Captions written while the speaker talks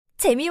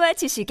재미와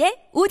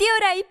지식의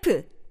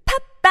오디오라이프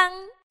팝빵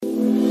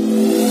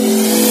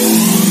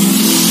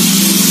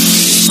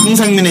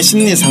황상민의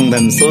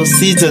심리상담소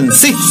시즌 6.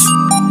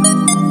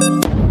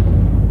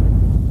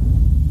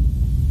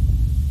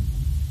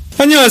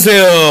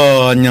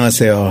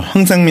 안녕하세요.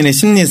 황상민의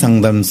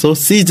심리상담소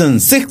시즌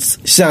 6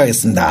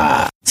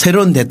 시작하겠습니다.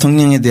 새로운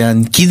대통령에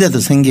대한 기대도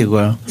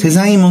생기고요.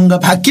 세상이 뭔가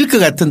바뀔 것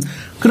같은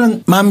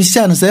그런 마음이시지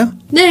않으세요?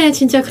 네,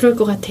 진짜 그럴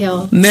것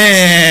같아요.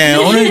 네,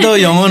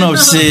 오늘도 영혼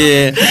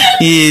없이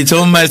이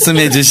좋은 말씀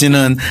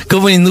해주시는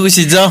그분이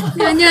누구시죠?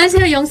 네,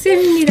 안녕하세요.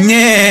 영쌤입니다.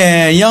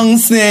 네,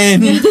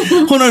 영쌤.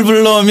 오늘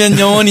불러오면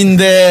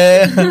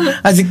영혼인데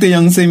아직도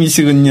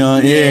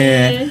영쌤이시군요.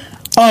 예.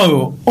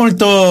 오늘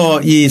또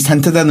이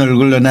산뜻한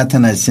얼굴로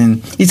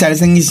나타나신 이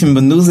잘생기신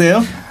분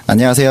누구세요?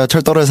 안녕하세요.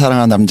 철도를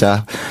사랑한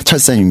남자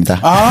철쌤입니다.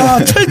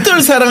 아,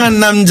 철도를 사랑한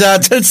남자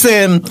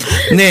철쌤.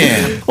 네,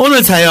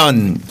 오늘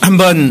사연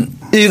한번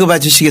읽어봐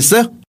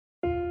주시겠어요?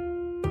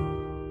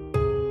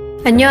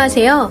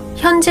 안녕하세요.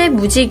 현재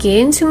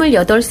무직인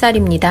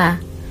 28살입니다.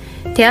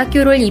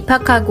 대학교를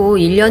입학하고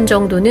 1년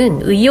정도는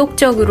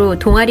의욕적으로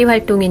동아리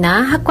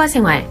활동이나 학과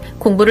생활,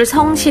 공부를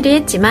성실히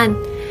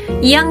했지만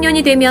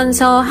 2학년이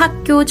되면서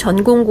학교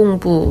전공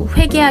공부,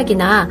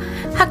 회계학이나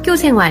학교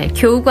생활,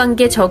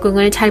 교우관계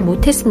적응을 잘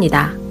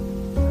못했습니다.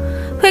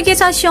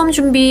 회계사 시험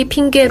준비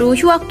핑계로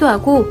휴학도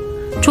하고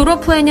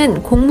졸업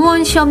후에는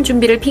공무원 시험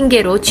준비를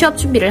핑계로 취업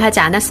준비를 하지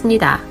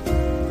않았습니다.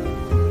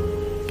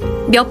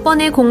 몇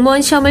번의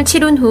공무원 시험을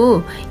치른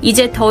후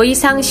이제 더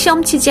이상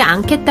시험 치지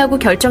않겠다고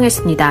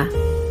결정했습니다.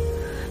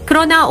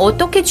 그러나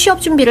어떻게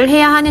취업 준비를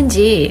해야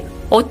하는지,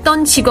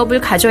 어떤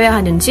직업을 가져야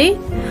하는지,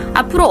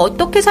 앞으로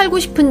어떻게 살고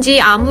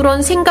싶은지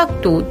아무런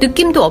생각도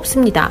느낌도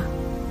없습니다.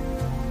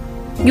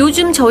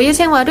 요즘 저의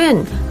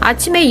생활은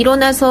아침에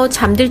일어나서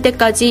잠들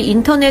때까지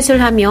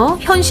인터넷을 하며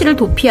현실을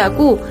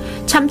도피하고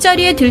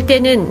잠자리에 들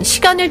때는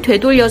시간을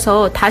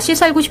되돌려서 다시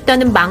살고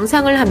싶다는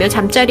망상을 하며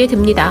잠자리에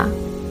듭니다.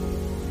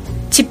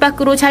 집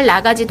밖으로 잘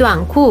나가지도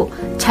않고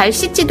잘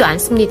씻지도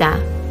않습니다.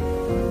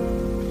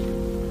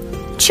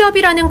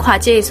 취업이라는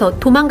과제에서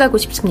도망가고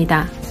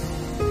싶습니다.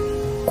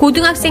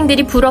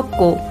 고등학생들이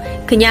부럽고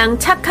그냥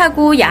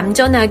착하고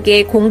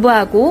얌전하게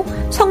공부하고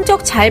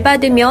성적 잘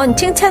받으면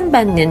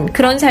칭찬받는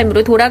그런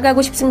삶으로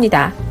돌아가고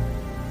싶습니다.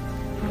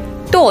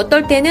 또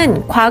어떨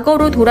때는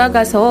과거로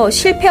돌아가서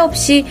실패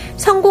없이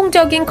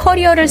성공적인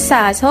커리어를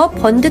쌓아서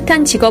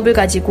번듯한 직업을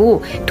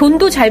가지고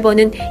돈도 잘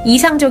버는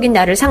이상적인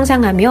나를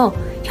상상하며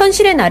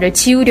현실의 나를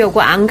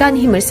지우려고 안간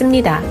힘을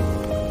씁니다.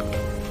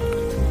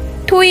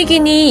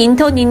 토익이니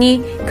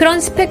인턴이니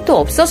그런 스펙도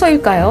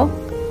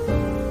없어서일까요?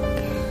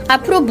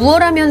 앞으로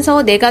무엇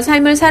하면서 내가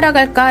삶을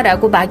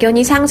살아갈까라고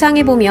막연히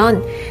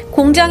상상해보면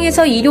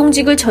공장에서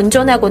일용직을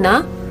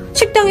전전하거나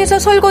식당에서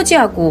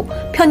설거지하고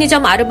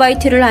편의점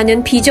아르바이트를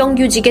하는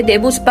비정규직의 내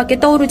모습밖에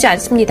떠오르지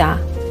않습니다.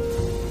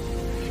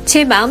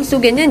 제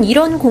마음속에는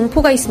이런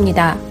공포가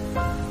있습니다.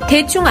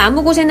 대충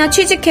아무 곳에나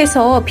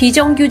취직해서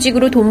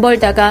비정규직으로 돈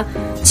벌다가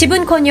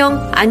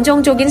집은커녕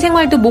안정적인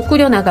생활도 못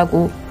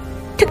꾸려나가고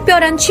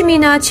특별한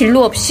취미나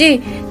진로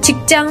없이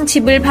직장,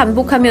 집을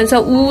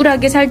반복하면서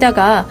우울하게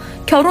살다가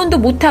결혼도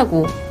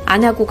못하고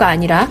안 하고가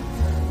아니라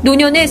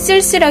노년에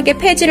쓸쓸하게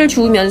폐지를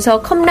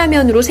주우면서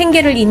컵라면으로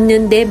생계를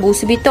잇는 내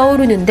모습이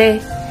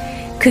떠오르는데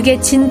그게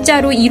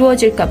진짜로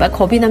이루어질까봐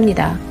겁이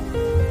납니다.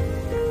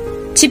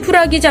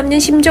 지푸라기 잡는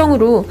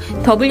심정으로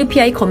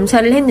WPI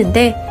검사를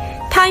했는데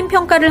타인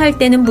평가를 할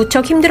때는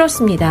무척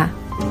힘들었습니다.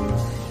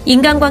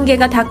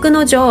 인간관계가 다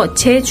끊어져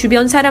제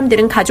주변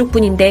사람들은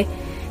가족뿐인데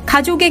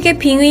가족에게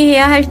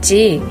빙의해야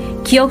할지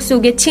기억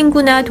속의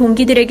친구나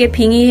동기들에게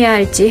빙의해야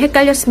할지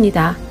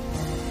헷갈렸습니다.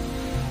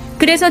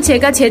 그래서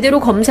제가 제대로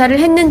검사를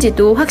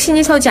했는지도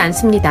확신이 서지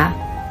않습니다.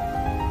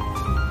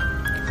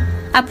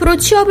 앞으로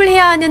취업을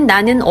해야 하는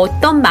나는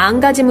어떤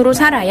마음가짐으로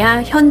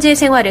살아야 현재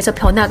생활에서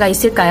변화가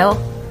있을까요?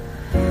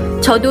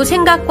 저도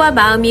생각과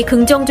마음이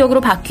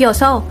긍정적으로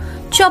바뀌어서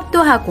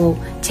취업도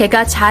하고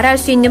제가 잘할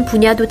수 있는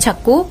분야도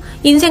찾고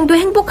인생도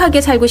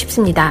행복하게 살고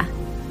싶습니다.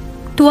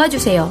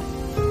 도와주세요.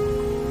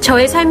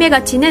 저의 삶의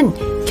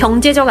가치는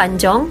경제적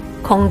안정,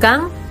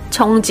 건강,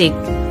 정직,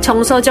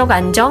 정서적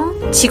안정,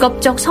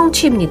 직업적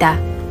성취입니다.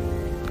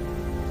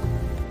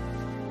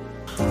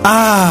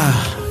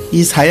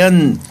 이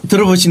사연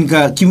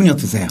들어보시니까 기분이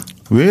어떠세요?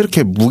 왜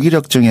이렇게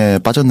무기력증에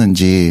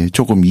빠졌는지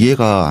조금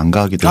이해가 안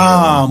가게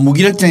돼요.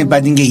 무기력증에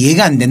빠진 게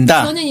이해가 안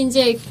된다. 저는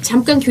이제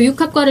잠깐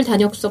교육학과를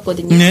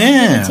다녔었거든요.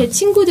 네. 제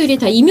친구들이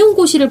다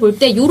임용고시를 볼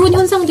때 이런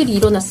현상들이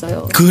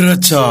일어났어요.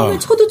 그렇죠. 시험을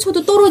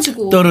쳐도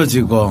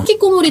떨어지고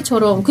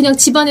끼꼬물이처럼 그냥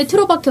집안에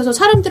틀어박혀서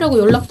사람들하고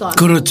연락도 안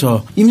하고.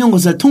 그렇죠.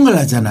 임용고사를 통과를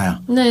하잖아요.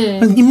 네.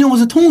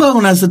 임용고사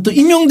통과하고 나서 또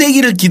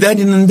임용되기를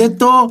기다리는데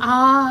또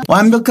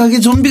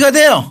완벽하게 좀비가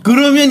돼요.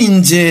 그러면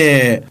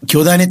이제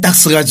교단에 딱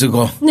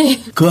써가지고 네.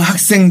 그 학생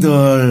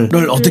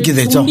학생들을 어떻게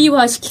되죠?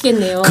 좀비화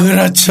시키겠네요.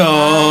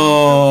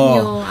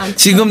 그렇죠.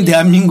 지금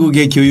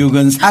대한민국의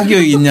교육은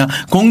사교육이냐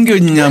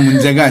공교육이냐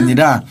문제가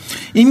아니라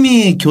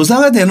이미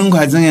교사가 되는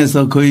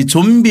과정에서 거의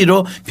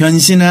좀비로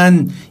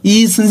변신한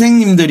이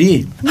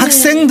선생님들이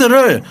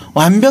학생들을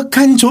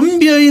완벽한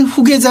좀비의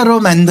후계자로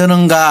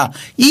만드는가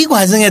이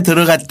과정에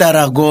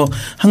들어갔다라고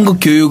한국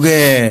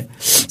교육의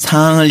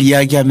상황을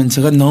이야기하면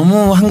제가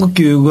너무 한국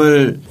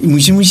교육을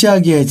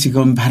무시무시하게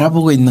지금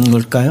바라보고 있는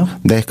걸까요?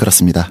 네,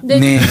 그렇습니다.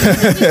 네.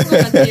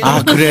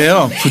 아,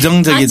 그래요?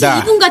 부정적이다.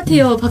 이분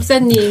같아요,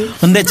 박사님.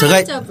 근데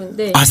사연자분.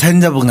 네.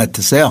 사연자분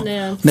같았어요?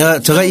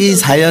 네. 제가 이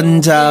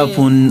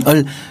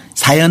사연자분을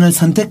사연을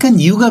선택한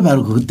이유가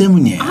바로 그것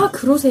때문이에요. 아,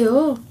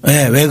 그러세요?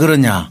 네, 왜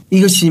그러냐.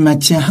 이것이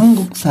마치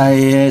한국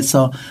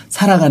사회에서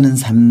살아가는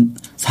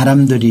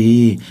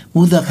사람들이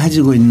모두 다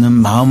가지고 있는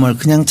마음을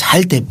그냥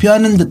잘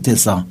대표하는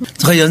듯해서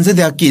제가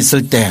연세대학교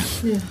있을 때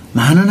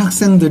많은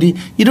학생들이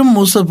이런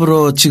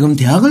모습으로 지금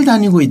대학을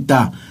다니고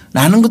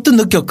있다라는 것도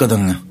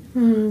느꼈거든요.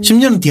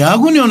 심지어는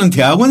대학원에 오는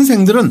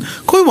대학원생들은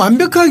거의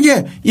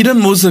완벽하게 이런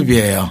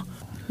모습이에요.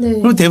 네.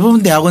 그리고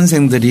대부분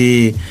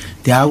대학원생들이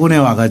대학원에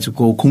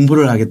와가지고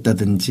공부를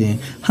하겠다든지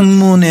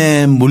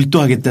학문에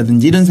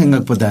몰두하겠다든지 이런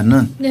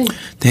생각보다는 네.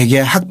 되게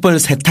학벌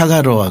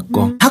세탁하러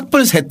왔고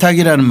학벌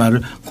세탁이라는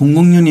말을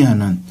공공연히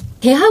하는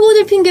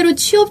대학원을 핑계로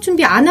취업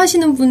준비 안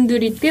하시는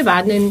분들이 꽤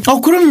많은.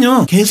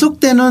 그럼요.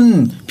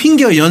 계속되는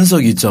핑계와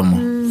연속이죠,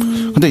 뭐.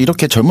 근데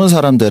이렇게 젊은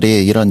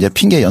사람들이 이런 이제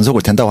핑계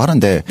연속을 된다고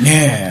하는데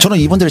네. 저는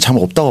이분들이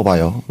잘못 없다고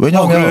봐요.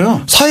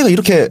 왜냐하면 사회가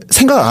이렇게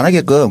생각을 안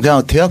하게끔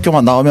그냥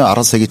대학교만 나오면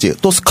알아서 되겠지.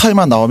 또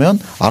스카이만 나오면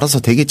알아서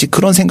되겠지.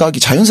 그런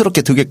생각이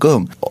자연스럽게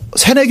들게끔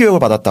세뇌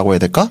교육을 받았다고 해야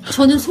될까?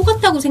 저는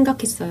속았다고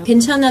생각했어요.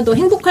 괜찮아, 너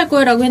행복할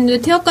거라고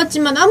했는데 대학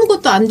갔지만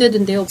아무것도 안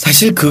되던데요.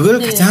 사실 그걸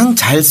네. 가장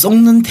잘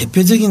쏙는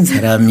대표적인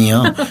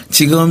사람이요.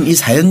 지금 이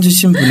사연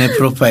주신 분의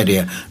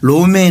프로파일이에요.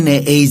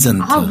 로맨의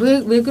에이전트. 아,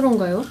 왜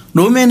그런가요?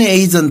 로맨의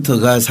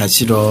에이전트가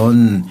사실은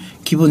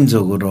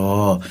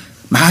기본적으로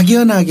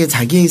막연하게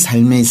자기의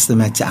삶에 있어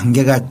마치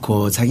안개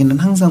같고 자기는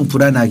항상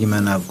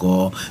불안하기만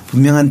하고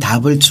분명한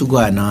답을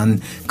추구하는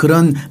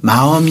그런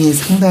마음이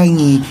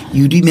상당히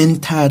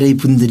유리멘탈의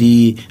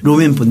분들이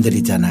로맨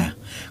분들이잖아요.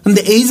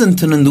 근데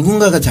에이전트는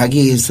누군가가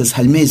자기에서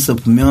삶에 있어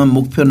분명한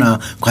목표나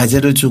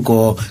과제를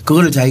주고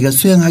그거를 자기가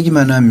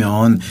수행하기만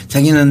하면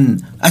자기는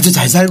아주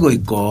잘 살고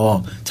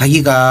있고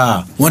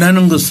자기가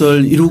원하는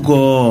것을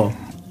이루고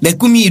내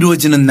꿈이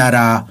이루어지는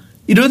나라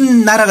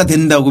이런 나라가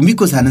된다고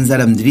믿고 사는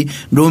사람들이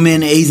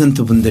로맨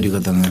에이전트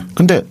분들이거든요.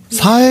 근데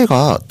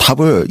사회가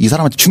답을 이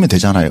사람한테 주면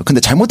되잖아요. 근데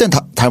잘못된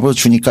답을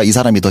주니까 이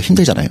사람이 더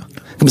힘들잖아요.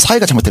 그럼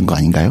사회가 잘못된 거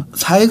아닌가요?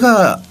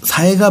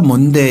 사회가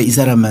뭔데 이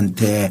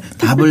사람한테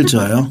답을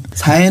줘요?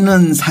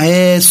 사회는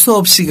사회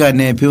수업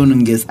시간에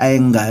배우는 게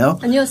사회인가요?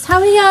 아니요,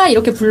 사회야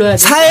이렇게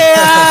불러야죠.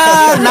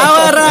 사회야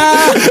나와라.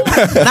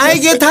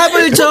 나에게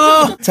답을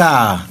줘.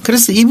 자,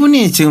 그래서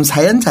이분이 지금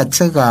사연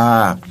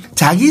자체가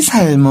자기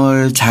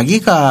삶을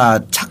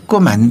자기가 찾고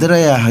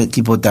만들어야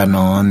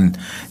하기보다는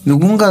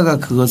누군가가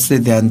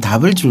그것에 대한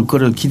답을 줄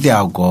거를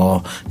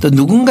기대하고 또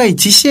누군가의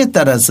지시에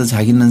따라서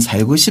자기는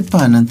살고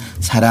싶어하는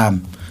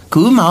사람 그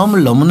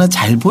마음을 너무나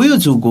잘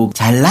보여주고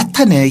잘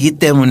나타내기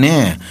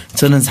때문에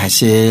저는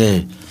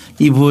사실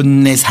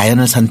이분의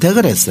사연을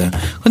선택을 했어요.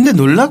 그런데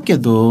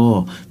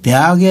놀랍게도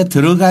대학에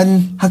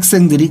들어간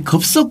학생들이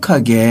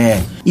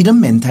급속하게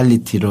이런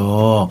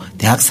멘탈리티로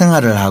대학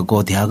생활을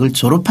하고 대학을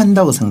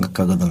졸업한다고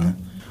생각하거든요.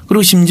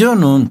 그리고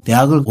심지어는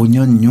대학을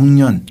 5년,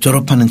 6년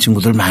졸업하는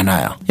친구들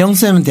많아요.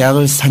 영쌤은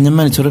대학을 4년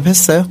만에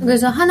졸업했어요?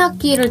 그래서 한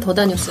학기를 더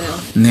다녔어요.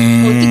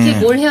 네.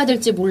 어떻게 뭘 해야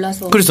될지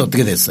몰라서. 그래서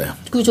어떻게 됐어요?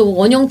 저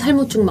원형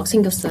탈모증 막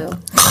생겼어요.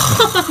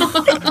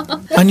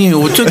 아니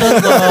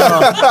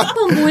어쩌다가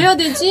뭐 해야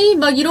되지?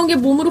 막 이런 게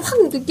몸으로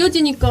확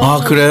느껴지니까.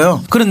 아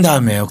그래요? 그런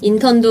다음에요?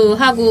 인턴도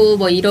하고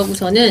뭐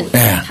이러고서는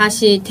네.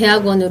 다시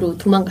대학원으로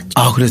도망갔죠.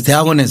 아 그래서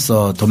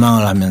대학원에서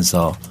도망을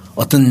하면서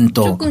어떤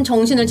또 조금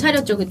정신을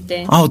차렸죠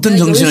그때. 아 어떤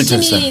정신을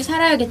차렸어요? 열심히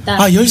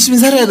살아야겠다. 아 열심히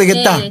살아야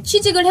되겠다. 네,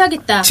 취직을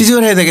해야겠다.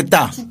 취직을 해야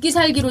되겠다. 죽기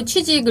살기로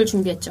취직을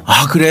준비했죠.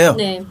 아 그래요?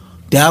 네.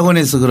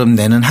 대학원에서 그럼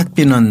내는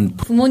학비는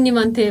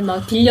부모님한테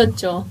막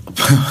빌렸죠.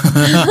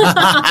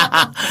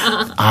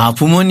 아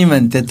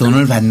부모님한테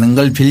돈을 받는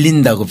걸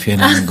빌린다고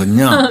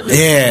표현하는군요.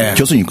 예.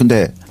 교수님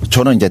근데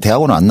저는 이제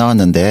대학원을 안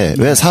나왔는데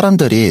왜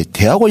사람들이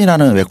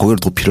대학원이라는 왜 거기를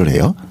도피를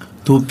해요?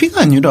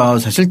 도피가 아니라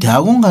사실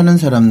대학원 가는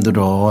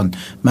사람들은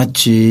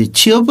마치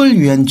취업을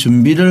위한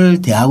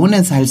준비를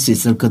대학원에서 할 수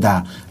있을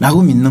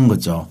거다라고 믿는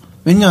거죠.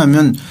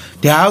 왜냐하면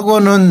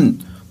대학원은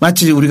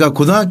마치 우리가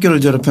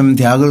고등학교를 졸업하면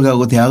대학을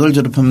가고 대학을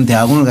졸업하면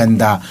대학원을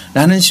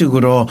간다라는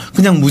식으로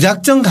그냥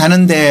무작정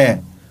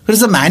가는데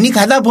그래서 많이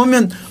가다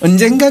보면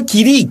언젠가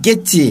길이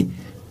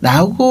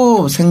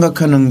있겠지라고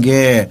생각하는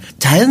게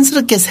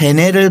자연스럽게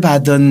세뇌를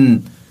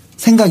받은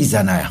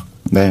생각이잖아요.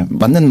 네,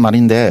 맞는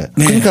말인데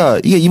네. 그러니까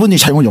이게 이분이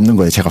잘못이 없는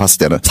거예요. 제가 봤을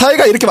때는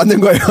사회가 이렇게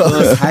만든 거예요.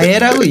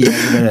 사회라고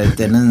이야기를 할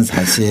때는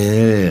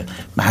사실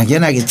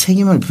막연하게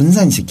책임을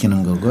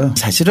분산시키는 거고요.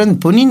 사실은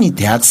본인이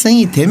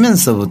대학생이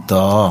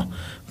되면서부터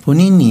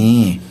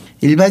본인이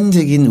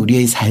일반적인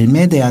우리의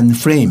삶에 대한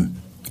프레임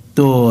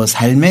또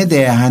삶에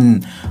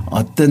대한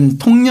어떤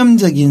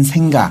통념적인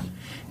생각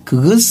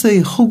그것의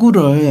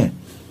허구를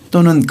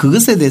또는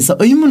그것에 대해서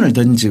의문을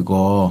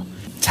던지고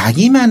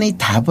자기만의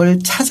답을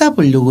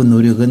찾아보려고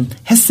노력은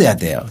했어야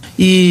돼요.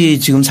 이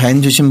지금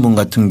사연 주신 분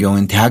같은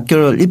경우는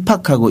대학교를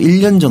입학하고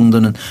 1년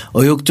정도는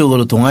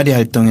의욕적으로 동아리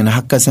활동이나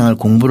학과생활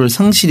공부를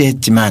성실히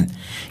했지만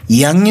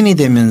 2학년이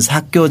되면서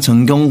학교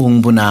전공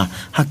공부나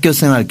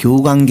학교생활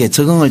교우관계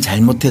적응을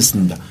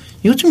잘못했습니다.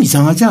 이거 좀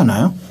이상하지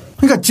않아요?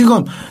 그러니까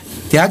지금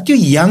대학교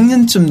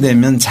 2학년쯤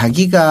되면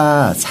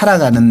자기가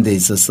살아가는 데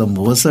있어서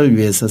무엇을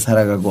위해서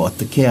살아가고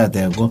어떻게 해야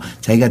되고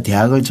자기가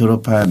대학을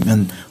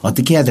졸업하면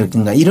어떻게 해야 될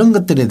건가 이런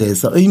것들에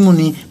대해서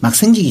의문이 막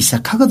생기기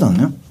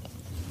시작하거든요.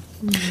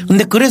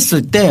 근데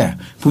그랬을 때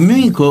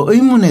분명히 그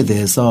의문에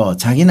대해서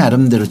자기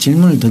나름대로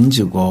질문을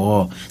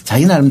던지고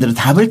자기 나름대로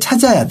답을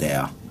찾아야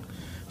돼요.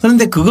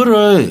 그런데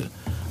그거를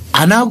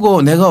안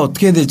하고 내가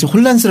어떻게 해야 될지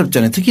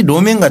혼란스럽잖아요. 특히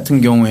로맨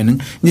같은 경우에는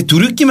이제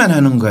두렵기만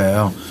하는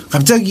거예요.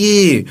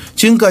 갑자기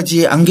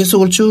지금까지 안개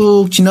속을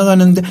쭉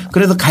지나가는데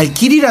그래도 갈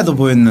길이라도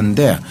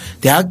보였는데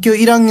대학교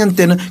 1학년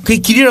때는 그게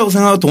길이라고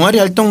생각하고 동아리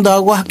활동도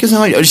하고 학교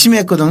생활 열심히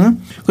했거든요.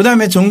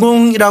 그다음에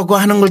전공이라고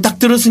하는 걸 딱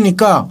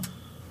들었으니까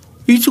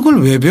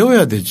이걸 왜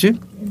배워야 되지?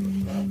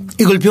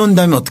 이걸 배운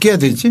다음에 어떻게 해야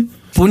되지?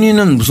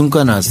 본인은 무슨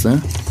과 나왔어요?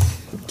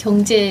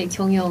 경제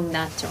경영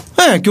나왔죠.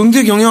 네,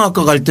 경제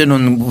경영학과 갈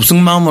때는 무슨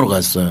마음으로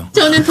갔어요?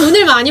 저는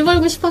돈을 많이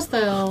벌고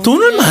싶었어요.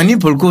 돈을 많이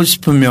벌고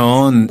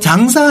싶으면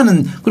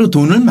장사하는 그리고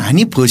돈을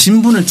많이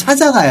버신 분을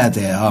찾아가야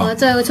돼요.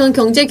 맞아요. 전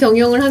경제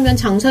경영을 하면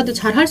장사도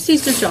잘 할 수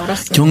있을 줄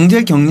알았어요.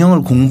 경제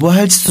경영을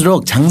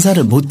공부할수록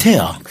장사를 못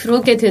해요.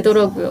 그렇게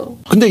되더라고요.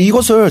 근데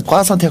이것을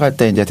과 선택할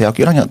때 이제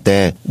대학교 1학년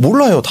때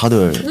몰라요,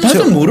 다들.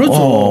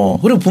 모르죠.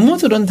 그리고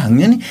부모들은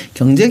당연히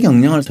경제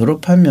경영을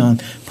졸업하면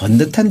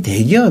번듯한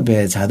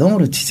대기업에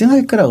자동으로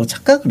지정할 거라고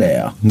착각을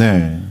해요. 네.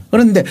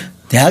 그런데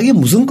대학에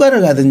무슨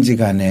과를 가든지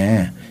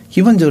간에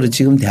기본적으로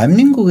지금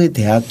대한민국의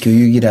대학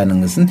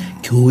교육이라는 것은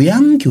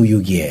교양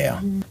교육이에요.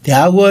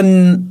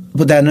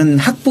 대학원보다는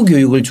학부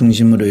교육을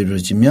중심으로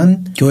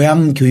이루어지면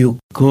교양 교육,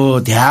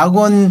 그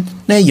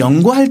대학원의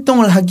연구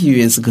활동을 하기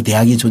위해서 그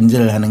대학이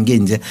존재를 하는 게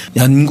이제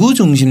연구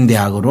중심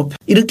대학으로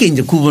이렇게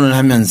이제 구분을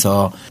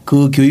하면서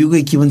그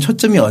교육의 기본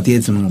초점이 어디에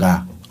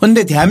두는가.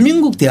 그런데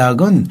대한민국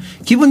대학은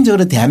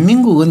기본적으로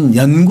대한민국은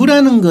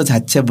연구라는 것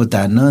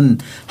자체보다는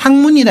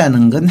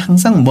학문이라는 건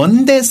항상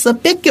먼 데서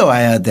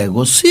뺏겨와야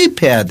되고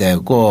수입해야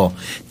되고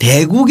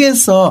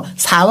대국에서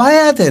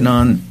사와야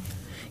되는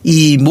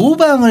이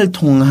모방을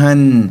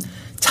통한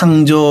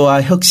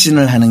창조와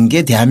혁신을 하는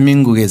게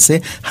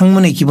대한민국에서의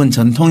학문의 기본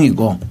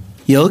전통이고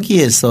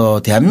여기에서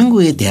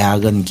대한민국의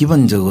대학은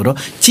기본적으로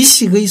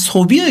지식의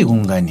소비의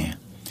공간이에요.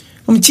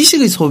 그럼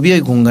지식의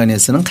소비의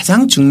공간에서는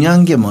가장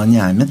중요한 게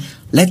뭐냐 하면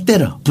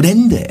레테러,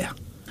 브랜드예요.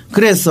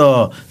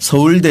 그래서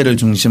서울대를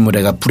중심으로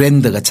해가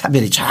브랜드가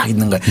차별이 쫙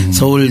있는 거예요.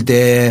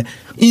 서울대,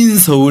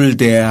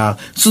 인서울대학,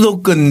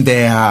 수도권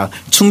대학,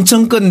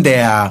 충청권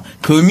대학,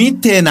 그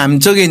밑에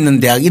남쪽에 있는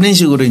대학 이런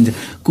식으로 이제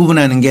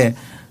구분하는 게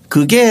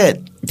그게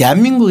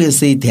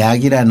대한민국에서의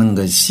대학이라는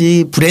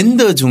것이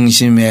브랜드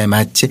중심에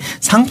마치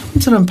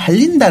상품처럼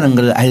팔린다는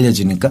걸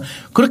알려주니까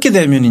그렇게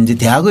되면 이제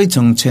대학의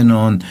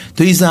정체는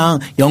더 이상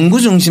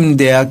연구 중심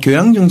대학,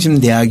 교양 중심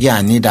대학이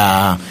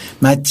아니라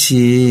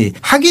마치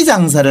학위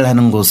장사를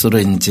하는 곳으로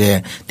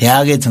이제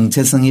대학의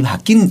정체성이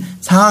바뀐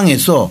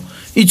상황에서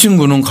이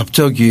친구는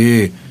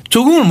갑자기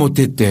적응을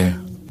못했대.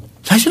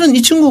 사실은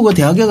이 친구가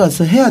대학에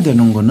가서 해야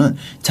되는 거는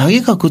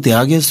자기가 그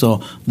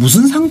대학에서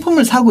무슨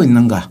상품을 사고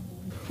있는가.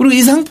 그리고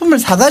이 상품을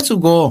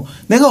사가지고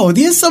내가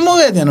어디에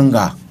써먹어야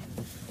되는가.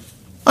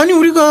 아니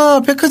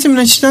우리가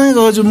백화점이나 시장에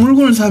가가지고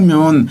물건을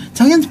사면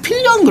자기한테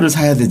필요한 거를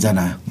사야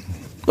되잖아요.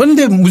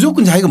 그런데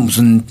무조건 자기가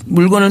무슨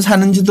물건을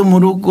사는지도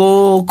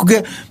모르고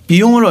그게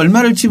비용을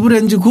얼마를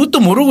지불했는지 그것도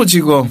모르고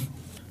지금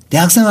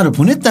대학생활을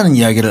보냈다는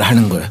이야기를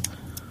하는 거예요.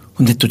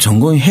 근데 또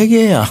전공이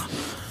회계야.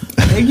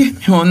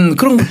 회계면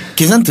그럼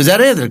계산 더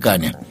잘해야 될 거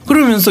아니야.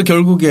 그러면서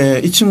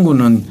결국에 이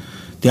친구는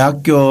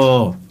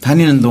대학교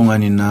다니는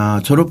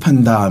동안이나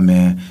졸업한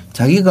다음에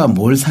자기가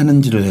뭘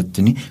사는지를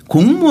했더니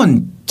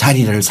공무원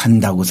자리를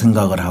산다고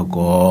생각을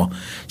하고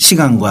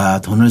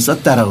시간과 돈을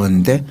썼다라고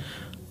하는데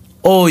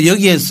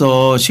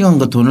여기에서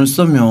시간과 돈을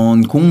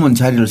쓰면 공무원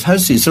자리를 살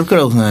수 있을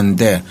거라고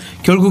생각했는데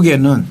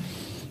결국에는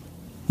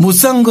못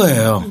산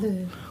거예요.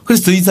 네.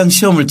 그래서 더 이상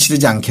시험을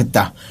치르지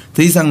않겠다.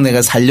 더 이상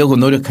내가 살려고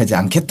노력하지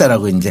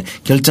않겠다라고 이제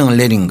결정을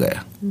내린 거예요.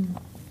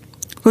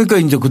 그러니까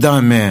이제 그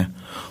다음에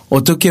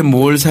어떻게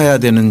뭘 사야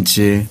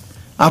되는지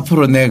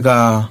앞으로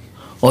내가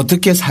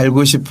어떻게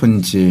살고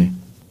싶은지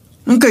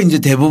그러니까 이제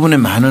대부분의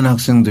많은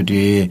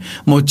학생들이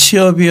뭐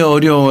취업이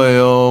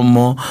어려워요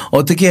뭐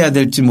어떻게 해야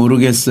될지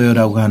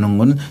모르겠어요라고 하는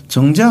건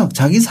정작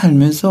자기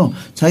삶에서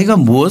자기가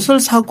무엇을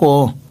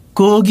사고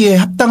거기에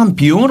합당한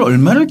비용을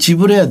얼마를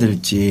지불해야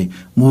될지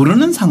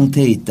모르는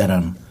상태에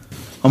있다라는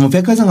뭐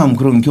백화점 가면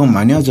그런 경험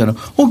많이 하잖아.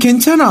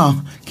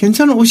 괜찮아.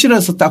 괜찮은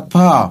옷이라서 딱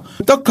봐.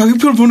 딱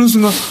가격표를 보는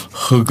순간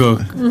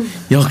허걱.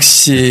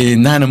 역시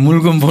나는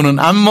물건 보는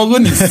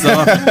안목은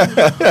있어.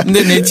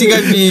 근데 내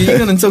지갑이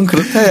이거는 좀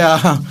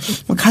그렇다야.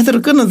 뭐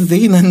카드로 끊어도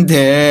되긴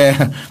한데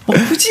뭐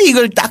굳이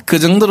이걸 딱 그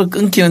정도로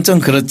끊기는 좀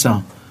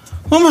그렇죠.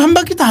 한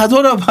바퀴 다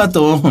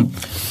돌아봐도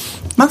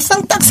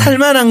막상 딱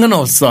살만한 건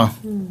없어.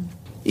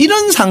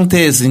 이런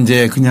상태에서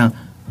이제 그냥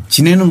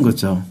지내는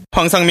거죠.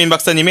 황상민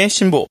박사님의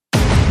신보.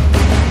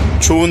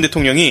 좋은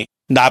대통령이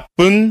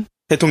나쁜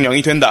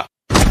대통령이 된다.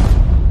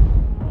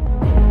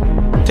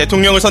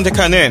 대통령을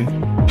선택하는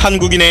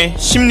한국인의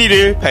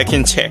심리를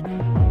밝힌 책.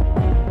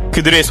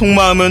 그들의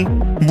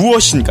속마음은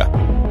무엇인가?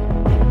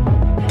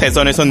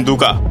 대선에선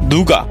누가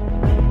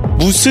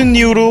무슨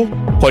이유로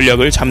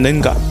권력을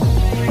잡는가?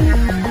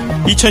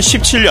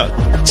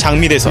 2017년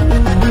장미대선.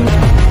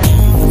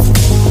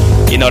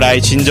 이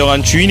나라의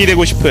진정한 주인이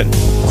되고 싶은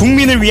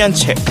국민을 위한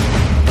책.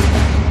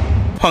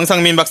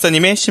 황상민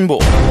박사님의 신보.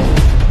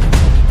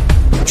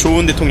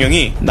 좋은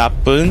대통령이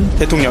나쁜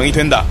대통령이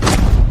된다.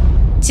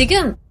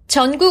 지금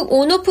전국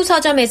온오프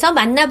서점에서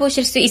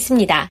만나보실 수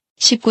있습니다.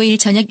 19일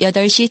저녁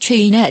 8시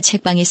최인화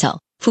책방에서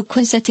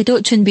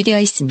북콘서트도 준비되어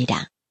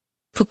있습니다.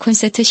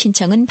 북콘서트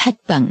신청은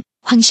팟빵,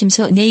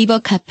 황심소 네이버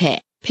카페,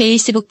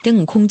 페이스북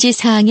등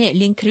공지사항의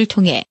링크를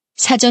통해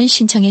사전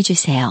신청해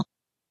주세요.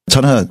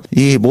 저는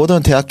이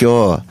모든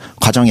대학교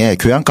과정의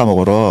교양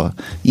과목으로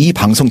이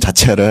방송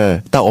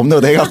자체를 딱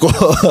업로드해갖고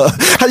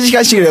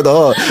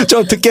 1시간씩이라도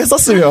좀 듣게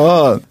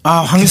했었으면.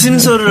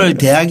 황심소를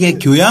대학의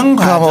교양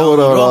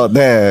과목으로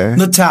네.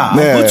 넣자.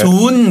 네. 그거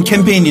좋은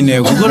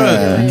캠페인이네요.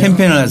 그거를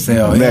캠페인을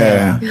하세요.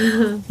 네.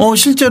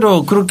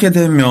 실제로 그렇게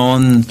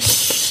되면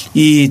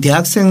이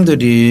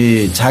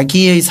대학생들이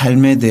자기의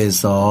삶에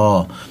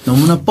대해서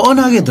너무나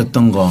뻔하게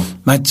듣던 거,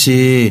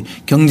 마치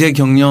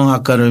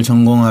경제경영학과를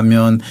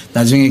전공하면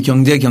나중에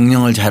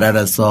경제경영을 잘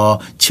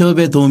알아서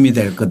취업에 도움이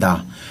될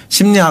거다.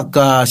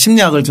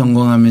 심리학을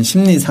전공하면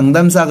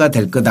심리상담사가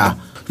될 거다.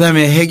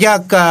 그다음에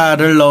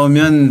회계학과를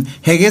넣으면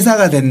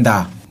회계사가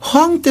된다.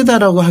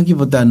 허황되다라고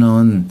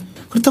하기보다는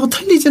그렇다고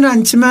틀리지는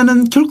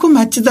않지만은 결코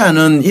맞지도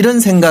않은 이런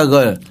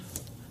생각을,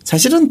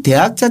 사실은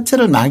대학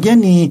자체를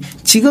막연히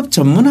직업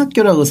전문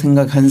학교라고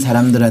생각한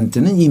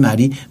사람들한테는 이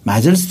말이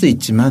맞을 수도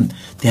있지만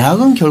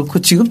대학은 결코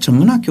직업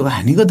전문 학교가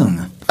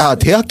아니거든요.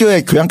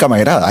 대학교의 교양과가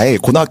아니라 아예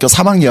고등학교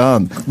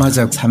 3학년.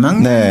 맞아.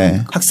 3학년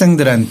네.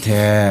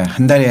 학생들한테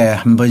한 달에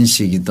한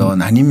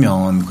번씩이든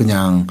아니면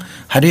그냥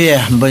하루에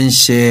한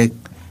번씩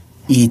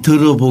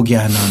들어보게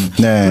하는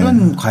네.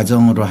 그런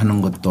과정으로 하는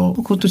것도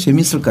그것도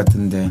재밌을 것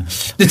같은데.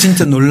 근데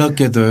진짜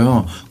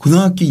놀랍게도요.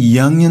 고등학교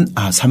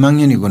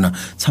 3학년이구나.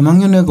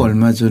 3학년 애가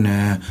얼마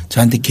전에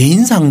저한테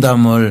개인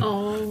상담을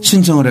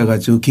신청을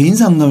해가지고 개인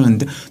상담을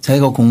했는데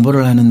자기가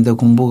공부를 하는데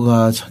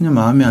공부가 전혀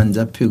마음에 안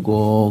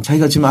잡히고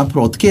자기가 지금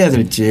앞으로 어떻게 해야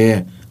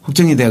될지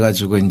걱정이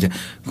돼가지고 이제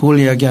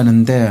그걸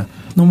이야기하는데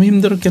너무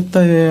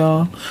힘들었겠다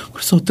얘야.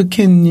 그래서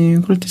어떻게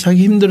했니? 그럴 때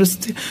자기 힘들었을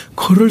때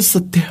글을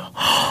썼대요.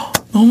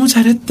 너무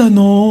잘했다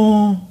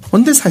너.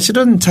 근데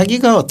사실은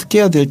자기가 어떻게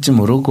해야 될지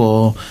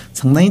모르고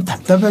상당히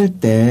답답할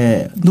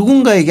때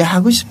누군가에게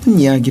하고 싶은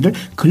이야기를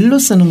글로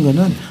쓰는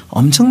거는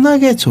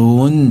엄청나게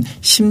좋은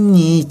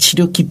심리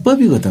치료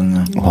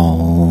기법이거든요.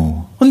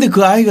 근데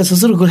그 아이가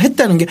스스로 그걸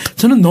했다는 게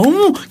저는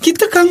너무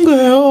기특한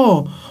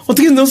거예요.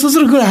 어떻게 너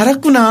스스로 그걸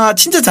알았구나.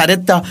 진짜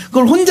잘했다.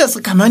 그걸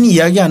혼자서 가만히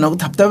이야기 안 하고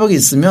답답하게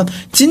있으면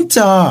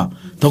진짜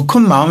더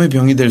큰 마음의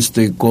병이 될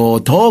수도 있고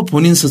더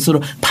본인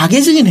스스로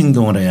파괴적인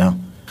행동을 해요.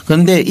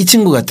 그런데 이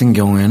친구 같은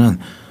경우에는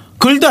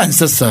글도 안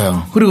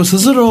썼어요. 그리고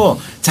스스로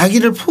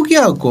자기를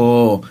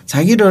포기하고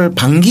자기를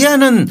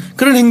방기하는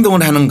그런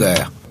행동을 하는 거예요.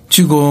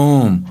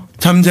 지금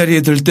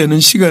잠자리에 들 때는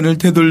시간을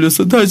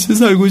되돌려서 다시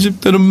살고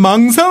싶다는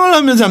망상을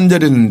하며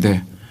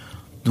잠자리는데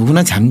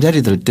누구나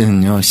잠자리 들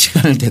때는요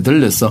시간을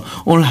되돌려서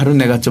오늘 하루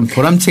내가 좀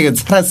보람차게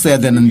살았어야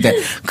되는데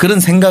그런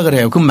생각을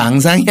해요. 그건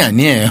망상이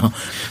아니에요.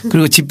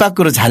 그리고 집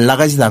밖으로 잘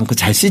나가지도 않고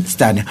잘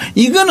씻지도 않아요.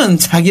 이거는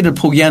자기를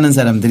포기하는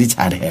사람들이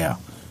잘해요.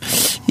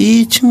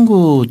 이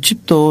친구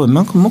집도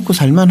웬만큼 먹고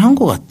살만한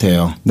것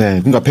같아요. 네,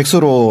 그러니까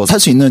백수로 살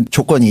수 있는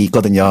조건이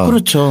있거든요.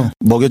 그렇죠.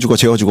 먹여주고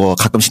재워주고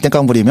가끔씩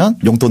땡깡 부리면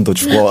용돈도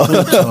주고.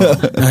 그렇죠.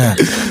 네.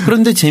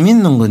 그런데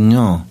재밌는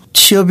건요.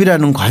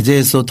 취업이라는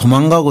과제에서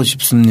도망가고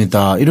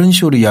싶습니다. 이런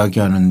식으로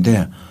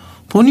이야기하는데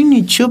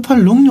본인이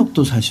취업할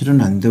능력도 사실은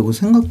안 되고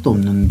생각도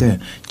없는데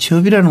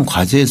취업이라는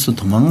과제에서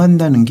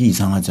도망간다는 게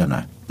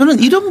이상하잖아요.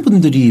 저는 이런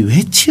분들이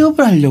왜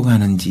취업을 하려고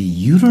하는지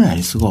이유를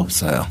알 수가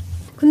없어요.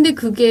 근데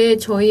그게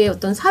저희의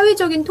어떤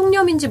사회적인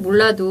통념인지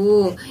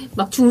몰라도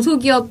막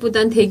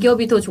중소기업보단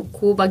대기업이 더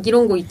좋고 막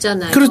이런 거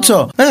있잖아요.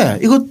 그렇죠. 네,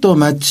 이것도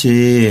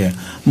마치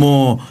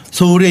뭐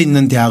서울에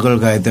있는 대학을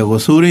가야 되고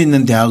서울에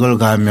있는 대학을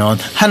가면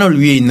하늘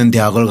위에 있는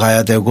대학을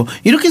가야 되고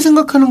이렇게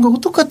생각하는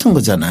거하고 똑같은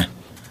거잖아요.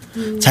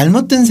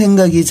 잘못된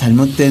생각이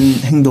잘못된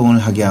행동을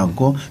하게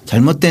하고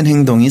잘못된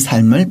행동이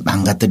삶을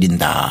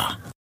망가뜨린다.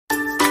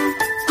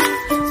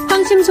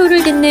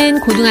 황심소를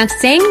듣는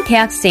고등학생,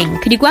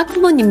 대학생 그리고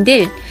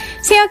학부모님들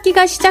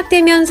새학기가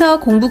시작되면서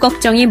공부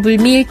걱정이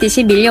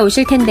물밀듯이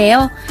밀려오실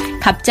텐데요.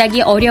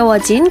 갑자기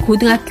어려워진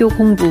고등학교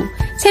공부,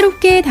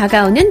 새롭게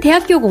다가오는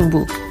대학교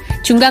공부,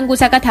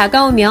 중간고사가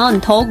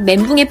다가오면 더욱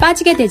멘붕에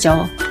빠지게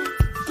되죠.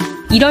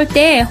 이럴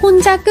때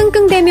혼자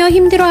끙끙대며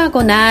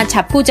힘들어하거나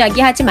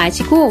자포자기하지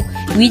마시고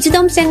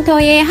위즈덤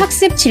센터의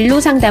학습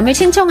진로 상담을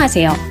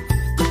신청하세요.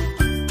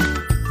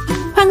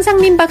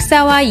 황상민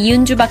박사와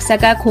이은주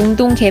박사가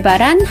공동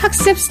개발한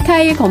학습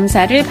스타일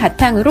검사를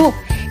바탕으로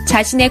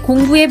자신의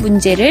공부의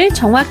문제를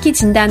정확히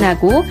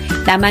진단하고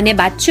나만의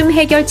맞춤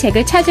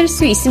해결책을 찾을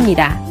수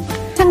있습니다.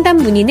 상담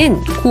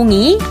문의는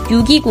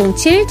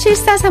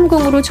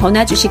 02-6207-7430으로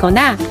전화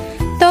주시거나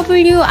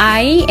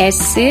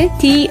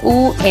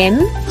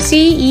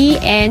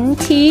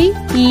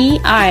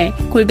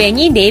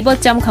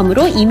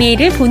wisdomcenter@naver.com으로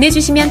이메일을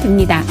보내주시면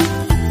됩니다.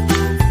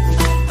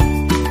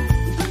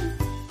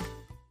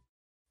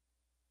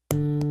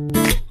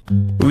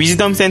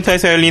 위즈덤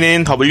센터에서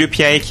열리는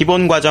WPI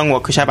기본 과정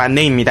워크샵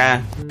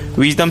안내입니다.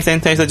 위즈덤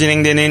센터에서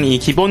진행되는 이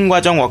기본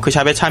과정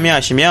워크샵에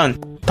참여하시면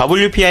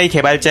WPI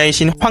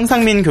개발자이신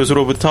황상민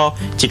교수로부터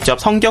직접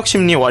성격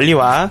심리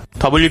원리와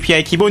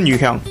WPI 기본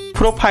유형,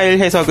 프로파일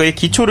해석의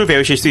기초를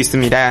배우실 수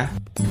있습니다.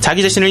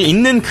 자기 자신을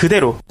있는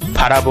그대로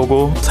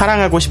바라보고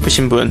사랑하고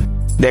싶으신 분,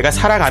 내가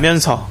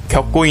살아가면서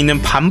겪고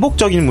있는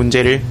반복적인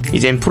문제를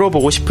이젠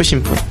풀어보고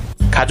싶으신 분,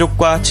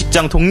 가족과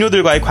직장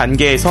동료들과의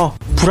관계에서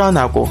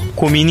불안하고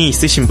고민이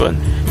있으신 분,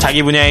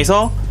 자기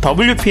분야에서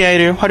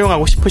WPI를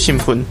활용하고 싶으신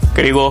분,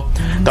 그리고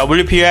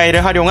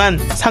WPI를 활용한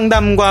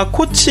상담과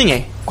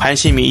코칭에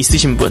관심이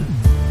있으신 분,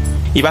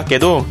 이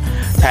밖에도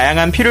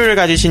다양한 필요를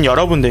가지신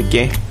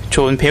여러분들께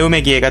좋은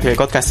배움의 기회가 될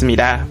것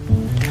같습니다.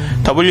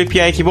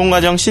 WPI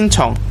기본과정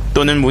신청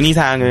또는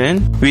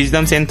문의사항은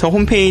위즈덤 센터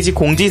홈페이지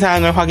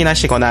공지사항을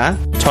확인하시거나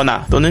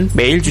전화 또는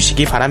메일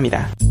주시기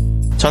바랍니다.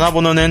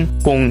 전화번호는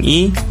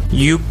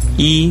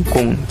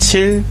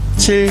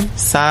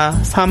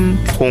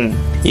 02-6207-7430,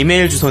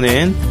 이메일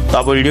주소는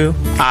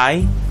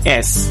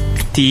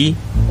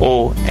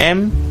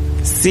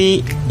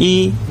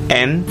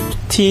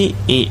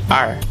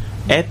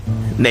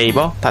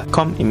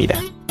wisdomcenter@naver.com입니다.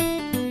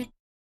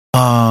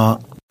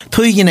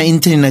 토익이나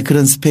인턴이나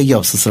그런 스펙이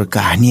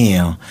없었을까?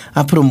 아니에요.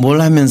 앞으로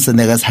뭘 하면서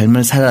내가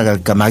삶을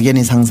살아갈까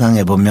막연히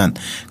상상해보면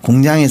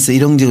공장에서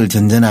일용직을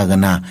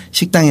전전하거나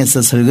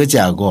식당에서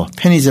설거지하고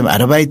편의점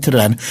아르바이트를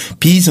하는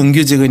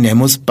비정규직의 내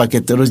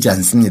모습밖에 떠오르지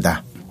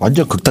않습니다.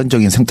 완전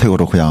극단적인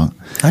선택으로 그냥.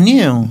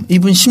 아니에요.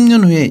 이분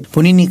 10년 후에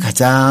본인이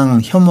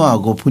가장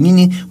혐오하고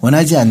본인이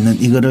원하지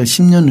않는 이거를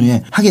 10년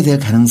후에 하게 될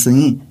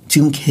가능성이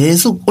지금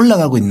계속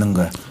올라가고 있는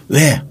거예요.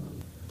 왜?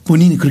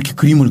 본인이 그렇게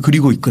그림을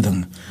그리고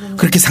있거든.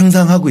 그렇게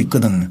상상하고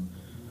있거든.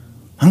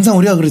 항상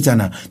우리가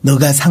그러잖아.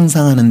 너가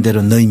상상하는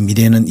대로 너의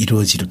미래는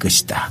이루어질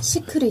것이다.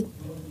 시크릿.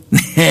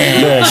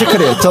 네,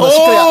 시크릿. 저도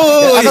시크릿.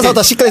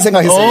 아까부터 시크릿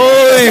생각했어요.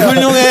 오이,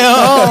 훌륭해요.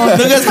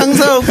 너가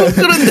상상하고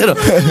그런 대로.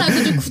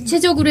 좀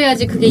구체적으로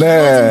해야지 그게.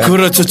 네.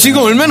 그렇죠.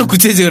 지금 얼마나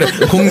구체적으로 해.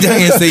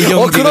 공장에서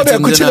일용직을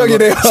전전하고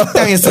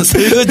식당에서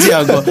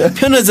설거지하고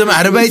편의점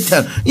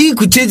아르바이트하고 이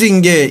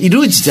구체적인 게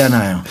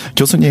이루어지잖아요.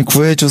 교수님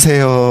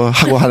구해주세요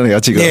하고 하네요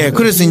지금. 네.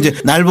 그래서 이제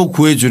날 보고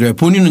구해주래.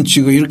 본인은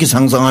지금 이렇게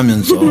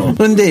상상하면서.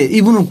 그런데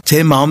이분은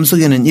제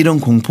마음속에는 이런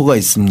공포가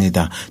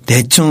있습니다.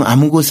 대충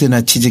아무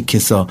곳에나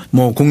취직해서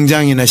뭐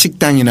공장이나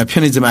식당이나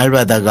편의점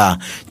알바다가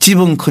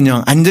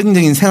집은커녕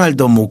안정적인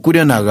생활도 못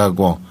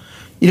꾸려나가고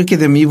이렇게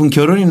되면 이분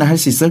결혼이나 할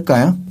수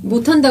있을까요?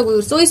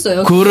 못한다고 써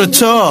있어요.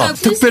 그렇죠.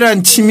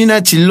 특별한 취미나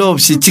진로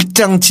없이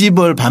직장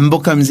집을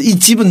반복하면서 이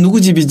집은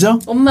누구 집이죠?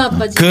 엄마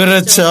아빠 집.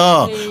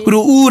 그렇죠. 네.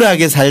 그리고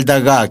우울하게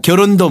살다가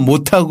결혼도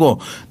못하고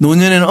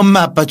노년에는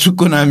엄마 아빠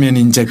죽고 나면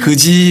이제 그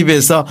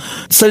집에서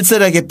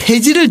쓸쓸하게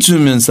폐지를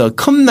주면서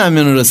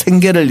컵라면으로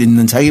생계를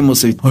잇는 자기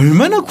모습이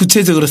얼마나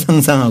구체적으로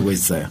상상하고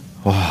있어요.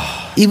 와.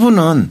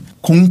 이분은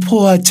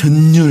공포와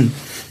전율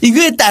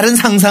이거에 따른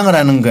상상을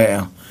하는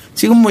거예요.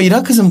 지금 뭐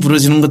이라크에서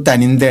부러지는 것도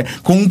아닌데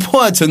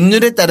공포와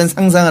전율에 따른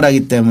상상을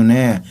하기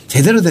때문에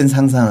제대로 된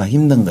상상을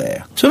힘든 거예요.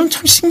 저는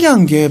참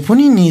신기한 게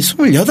본인이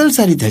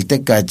 28살이 될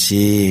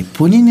때까지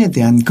본인에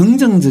대한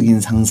긍정적인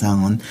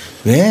상상은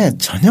왜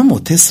전혀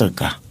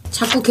못했을까?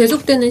 자꾸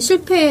계속되는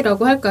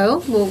실패라고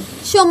할까요? 뭐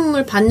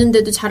시험을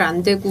봤는데도 잘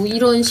안 되고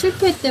이런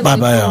실패 때문에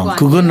봐봐요.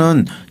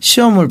 그거는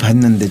시험을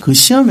봤는데 그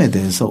시험에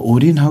대해서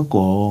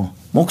올인하고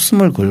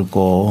목숨을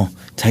걸고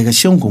자기가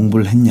시험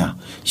공부를 했냐.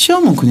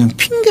 시험은 그냥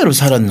핑계로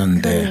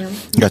살았는데.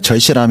 그러니까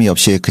절실함이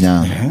없이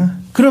그냥. 네.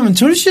 그러면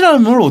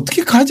절실함을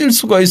어떻게 가질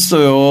수가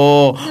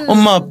있어요.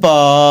 엄마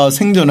아빠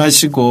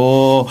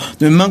생존하시고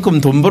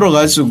웬만큼 돈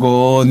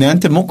벌어가지고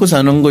내한테 먹고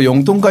사는 거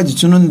용돈까지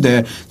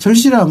주는데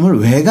절실함을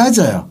왜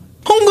가져요.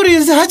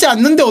 헝그리에서 하지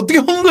않는데 어떻게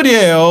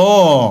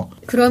헝그리예요.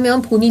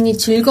 그러면 본인이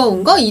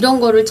즐거운 거 이런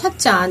거를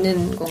찾지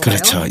않은 건가요?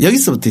 그렇죠.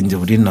 여기서부터 이제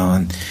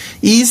우리는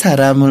이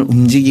사람을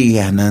움직이게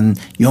하는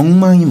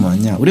욕망이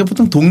뭐냐. 우리가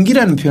보통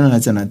동기라는 표현을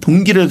하잖아요.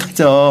 동기를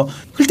가져.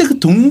 그때 그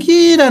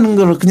동기라는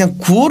걸 그냥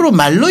구어로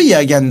말로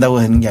이야기한다고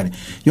하는 게 아니에요.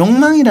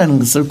 욕망이라는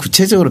것을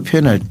구체적으로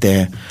표현할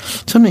때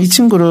저는 이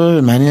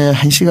친구를 만약에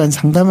 1시간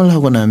상담을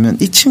하고 나면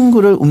이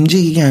친구를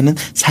움직이게 하는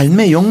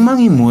삶의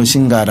욕망이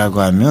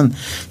무엇인가라고 하면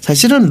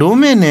사실은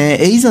로맨의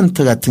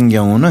에이전트 같은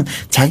경우는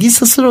자기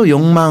스스로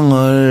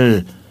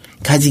욕망을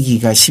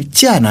가지기가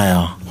쉽지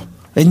않아요.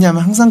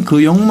 왜냐하면 항상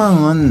그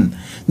욕망은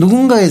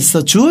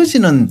누군가에서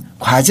주어지는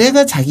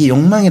과제가 자기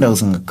욕망이라고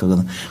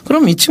생각하거든.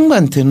 그럼 이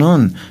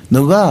친구한테는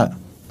너가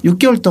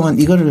 6개월 동안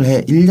이거를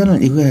해,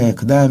 1년을 이거 해,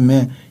 그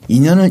다음에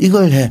 2년을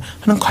이걸 해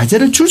하는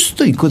과제를 줄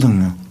수도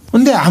있거든요.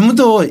 근데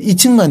아무도 이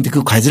친구한테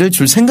그 과제를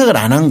줄 생각을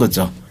안 한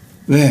거죠.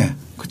 왜?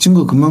 그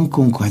친구가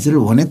그만큼 과제를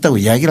원했다고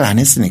이야기를 안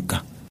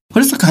했으니까.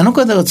 그래서 간혹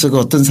가다가 제가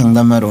어떤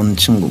상담하러 오는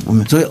친구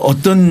보면 저희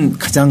어떤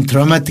가장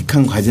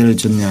드라마틱한 과제를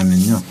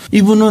줬냐면요.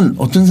 이분은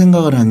어떤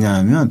생각을 하냐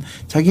하면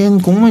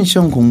자기는 공무원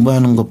시험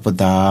공부하는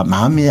것보다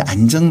마음이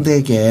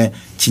안정되게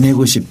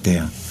지내고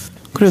싶대요.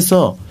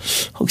 그래서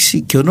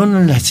혹시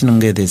결혼을 하시는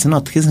거에 대해서는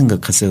어떻게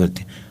생각하세요?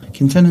 그랬더니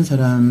괜찮은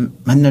사람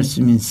만날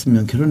수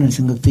있으면 결혼할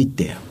생각도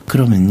있대요.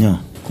 그러면요.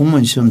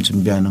 공무원 시험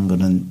준비하는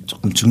거는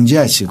조금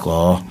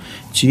중지하시고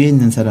주위에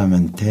있는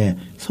사람한테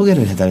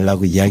소개를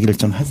해달라고 이야기를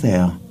좀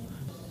하세요.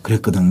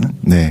 그랬거든요.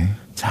 네.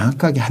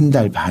 정확하게 한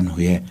달 반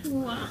후에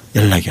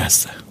연락이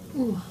왔어요.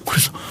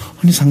 그래서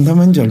아니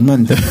상담한 지 얼마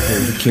안 됐는데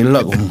이렇게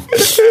연락 오고.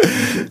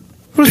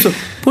 그래서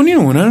본인이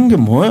원하는 게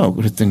뭐예요?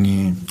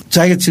 그랬더니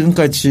자기가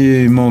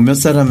지금까지 뭐 몇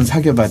사람은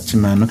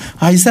사귀어봤지만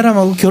이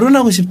사람하고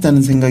결혼하고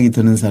싶다는 생각이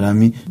드는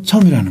사람이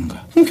처음이라는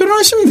거야. 그럼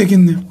결혼하시면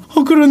되겠네요.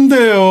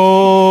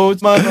 그런데요.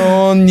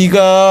 만원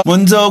네가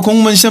먼저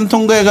공무원 시험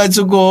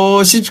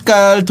통과해가지고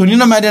시집갈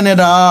돈이나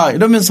마련해라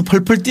이러면서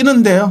펄펄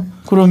뛰는데요.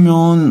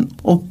 그러면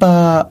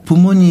오빠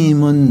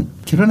부모님은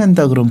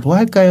결혼한다 그러면 뭐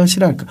할까요?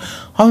 싫어할까?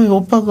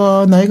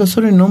 오빠가 나이가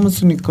 30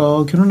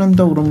 넘었으니까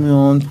결혼한다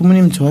그러면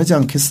부모님 좋아하지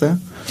않겠어요?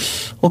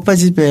 오빠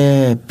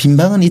집에 빈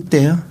방은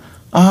있대요.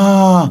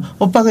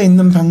 오빠가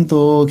있는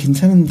방도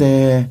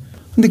괜찮은데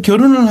근데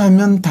결혼을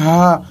하면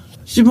다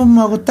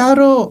시부모하고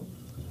따로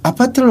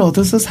아파트를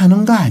얻어서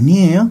사는 거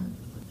아니에요?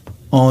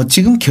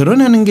 지금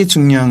결혼하는 게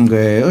중요한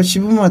거예요.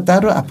 시부모와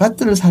따로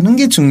아파트를 사는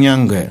게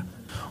중요한 거예요.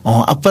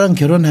 아빠랑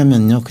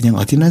결혼하면요. 그냥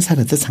어디나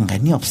살아도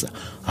상관이 없어.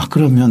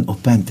 그러면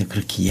오빠한테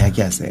그렇게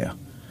이야기하세요.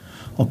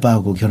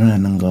 오빠하고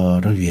결혼하는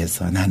거를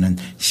위해서 나는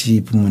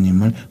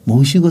시부모님을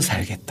모시고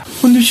살겠다.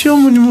 근데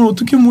시어머님을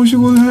어떻게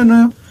모시고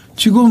하나요?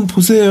 지금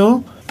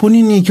보세요.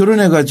 본인이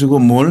결혼해가지고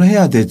뭘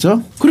해야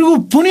되죠?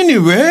 그리고 본인이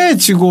왜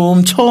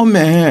지금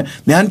처음에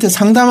내한테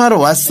상담하러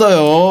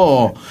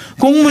왔어요?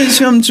 공무원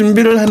시험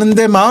준비를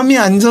하는데 마음이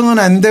안정은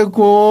안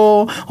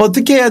되고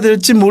어떻게 해야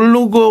될지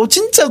모르고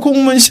진짜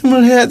공무원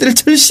시험을 해야 될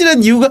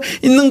절실한 이유가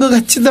있는 것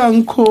같지도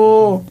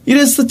않고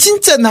이래서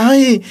진짜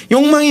나의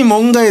욕망이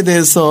뭔가에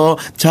대해서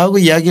저하고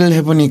이야기를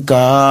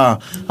해보니까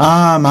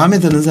마음에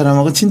드는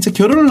사람하고 진짜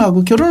결혼을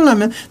하고 결혼을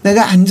하면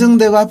내가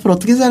안정되고 앞으로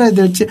어떻게 살아야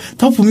될지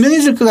더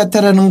분명해질 것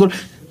같다라는 걸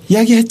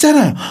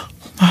이야기했잖아요.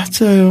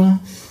 맞아요.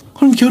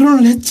 그럼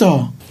결혼을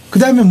했죠. 그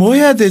다음에 뭐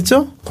해야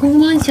되죠?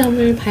 공무원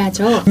시험을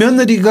봐야죠.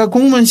 며느리가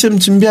공무원 시험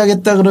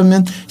준비하겠다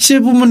그러면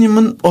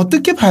시부모님은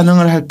어떻게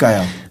반응을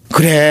할까요?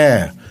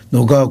 그래.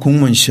 너가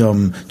공무원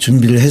시험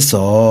준비를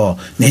해서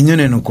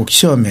내년에는 꼭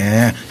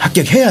시험에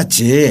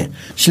합격해야지.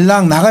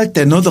 신랑 나갈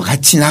때 너도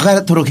같이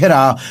나가도록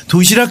해라.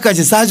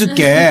 도시락까지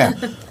싸줄게.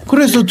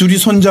 그래서 둘이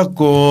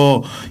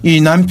손잡고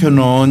이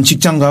남편은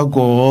직장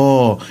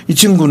가고 이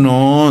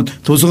친구는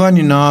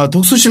도서관이나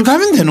독서실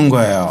가면 되는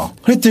거예요.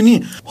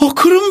 그랬더니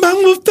그런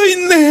방법도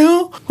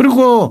있네요.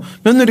 그리고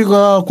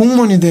며느리가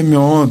공무원이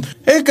되면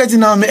애까지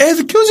나오면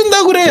애도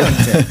키워준다고 그래요.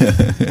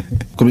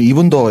 그럼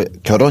이분도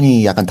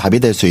결혼이 약간 답이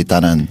될 수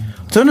있다는.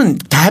 저는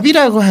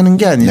답이라고 하는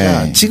게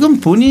아니라 네. 지금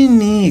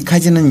본인이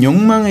가지는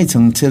욕망의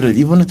정체를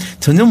이분은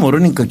전혀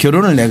모르니까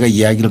결혼을 내가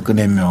이야기를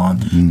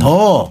꺼내면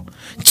더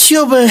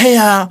취업을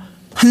해야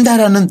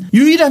한다라는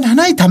유일한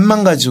하나의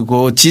답만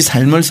가지고 지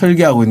삶을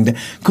설계하고 있는데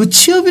그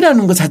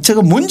취업이라는 것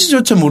자체가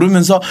뭔지조차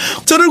모르면서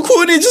저를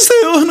구원해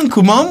주세요 하는 그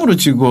마음으로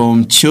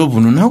지금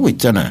취업은 하고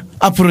있잖아요.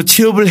 앞으로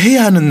취업을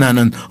해야 하는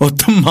나는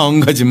어떤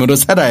마음가짐으로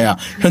살아야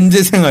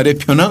현재 생활에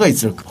변화가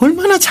있을까?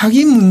 얼마나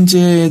자기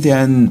문제에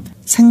대한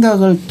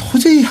생각을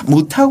도저히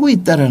못하고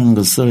있다라는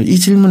것을 이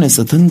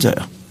질문에서 던져요.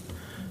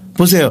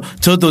 보세요.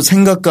 저도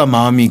생각과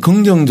마음이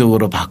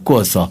긍정적으로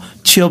바꾸어서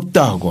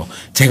취업도 하고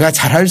제가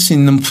잘할 수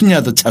있는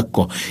분야도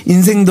찾고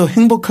인생도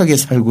행복하게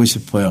살고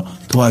싶어요.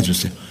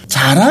 도와주세요.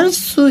 잘할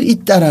수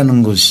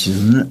있다라는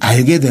것을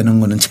알게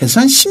되는 거는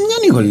최소한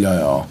 10년이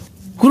걸려요.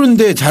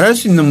 그런데 잘할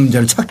수 있는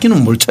문제를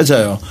찾기는 뭘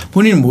찾아요.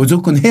 본인이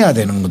무조건 해야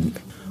되는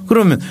건데.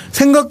 그러면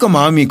생각과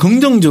마음이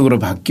긍정적으로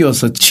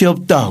바뀌어서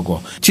취업도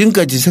하고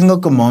지금까지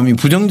생각과 마음이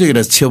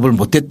부정적이라서 취업을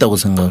못했다고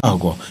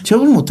생각하고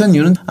취업을 못한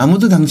이유는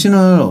아무도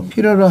당신을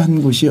필요로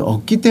한 곳이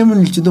없기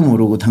때문일지도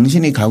모르고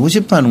당신이 가고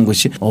싶어하는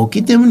곳이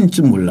없기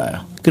때문일지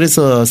몰라요.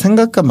 그래서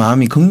생각과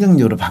마음이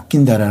긍정적으로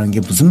바뀐다라는 게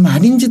무슨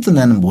말인지도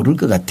나는 모를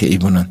것 같아요.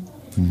 이분은.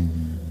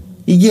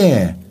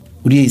 이게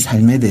우리의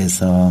삶에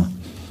대해서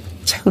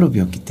책으로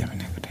배웠기 때문에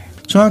그래요.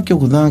 중학교,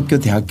 고등학교,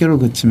 대학교를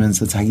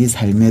거치면서 자기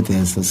삶에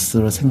대해서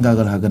스스로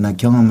생각을 하거나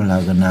경험을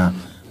하거나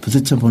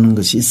부딪혀 보는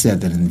것이 있어야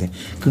되는데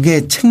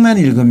그게 책만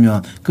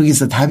읽으면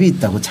거기서 답이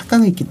있다고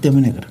착각했기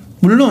때문에 그래요.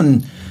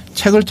 물론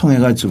책을 통해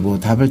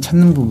가지고 답을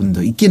찾는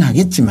부분도 있긴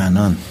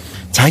하겠지만은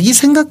자기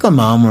생각과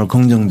마음을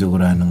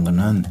긍정적으로 하는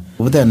거는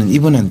보다는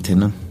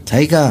이분한테는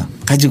자기가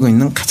가지고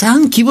있는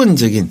가장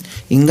기본적인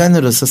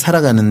인간으로서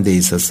살아가는 데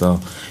있어서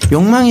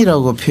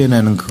욕망이라고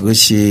표현하는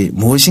그것이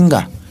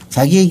무엇인가,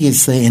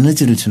 자기에게서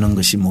에너지를 주는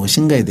것이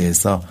무엇인가에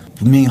대해서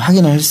분명히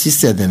확인할 수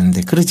있어야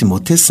되는데 그러지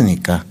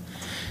못했으니까.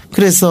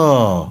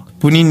 그래서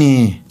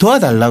본인이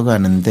도와달라고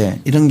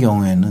하는데 이런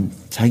경우에는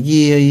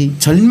자기의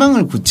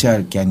절망을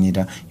구체할 게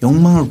아니라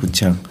욕망을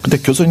구체할. 근데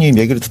교수님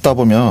얘기를 듣다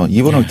보면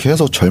이분은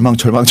계속 절망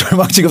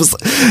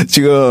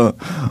지금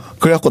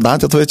그래갖고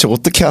나한테 도대체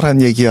어떻게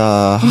하라는 얘기야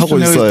하고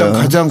있어요. 일단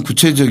가장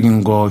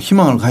구체적인 거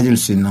희망을 가질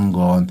수 있는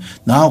건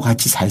나와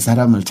같이 살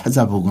사람을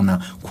찾아보거나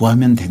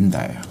구하면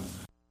된다요.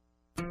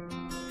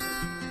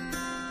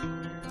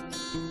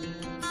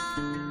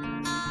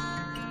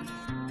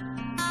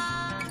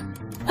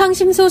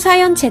 황심소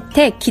사연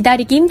채택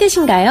기다리기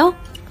힘드신가요?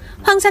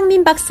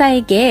 황상민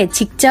박사에게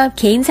직접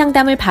개인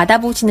상담을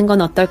받아보시는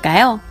건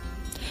어떨까요?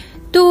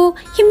 또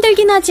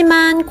힘들긴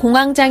하지만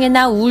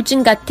공황장애나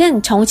우울증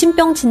같은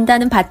정신병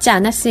진단은 받지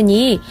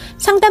않았으니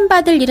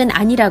상담받을 일은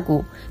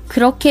아니라고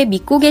그렇게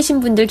믿고 계신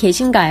분들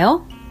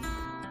계신가요?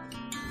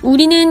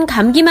 우리는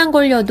감기만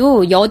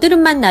걸려도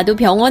여드름만 나도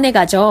병원에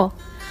가죠.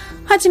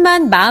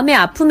 하지만 마음의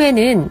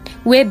아픔에는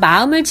왜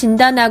마음을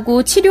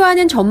진단하고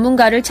치료하는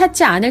전문가를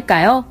찾지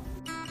않을까요?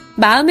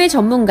 마음의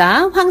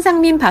전문가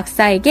황상민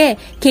박사에게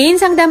개인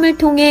상담을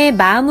통해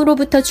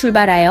마음으로부터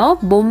출발하여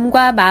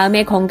몸과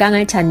마음의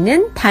건강을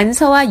찾는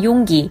단서와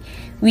용기,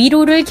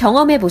 위로를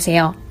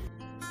경험해보세요.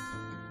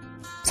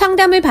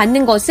 상담을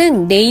받는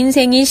것은 내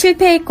인생이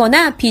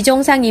실패했거나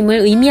비정상임을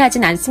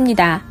의미하진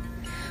않습니다.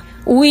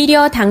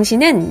 오히려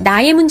당신은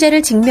나의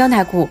문제를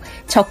직면하고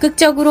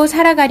적극적으로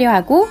살아가려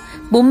하고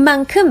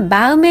몸만큼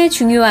마음의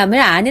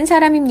중요함을 아는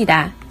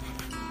사람입니다.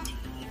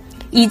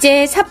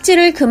 이제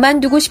삽질을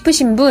그만두고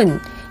싶으신 분,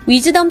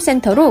 위즈덤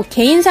센터로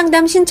개인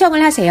상담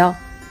신청을 하세요.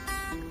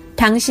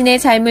 당신의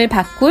삶을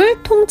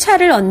바꿀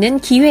통찰을 얻는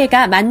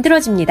기회가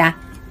만들어집니다.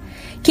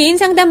 개인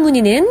상담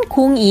문의는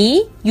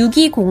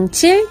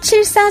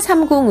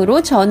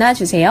 02-6207-7430으로 전화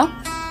주세요.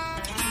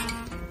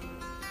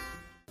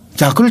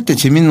 자, 그럴 때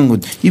재밌는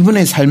건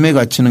이분의 삶의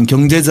가치는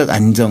경제적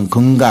안정,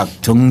 건강,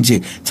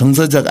 정직,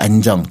 정서적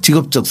안정,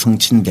 직업적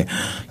성취인데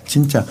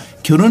진짜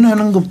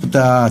결혼하는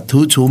것보다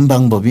더 좋은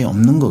방법이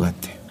없는 것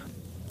같아요.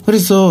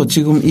 그래서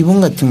지금 이분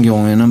같은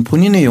경우에는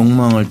본인의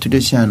욕망을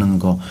뚜렷이하는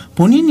거,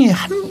 본인이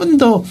한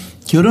번도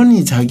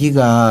결혼이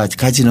자기가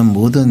가지는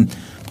모든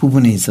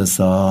부분에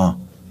있어서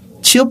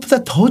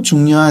취업보다 더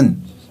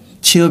중요한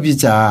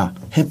취업이자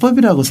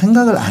해법이라고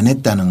생각을 안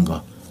했다는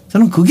거,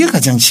 저는 그게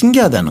가장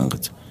신기하다는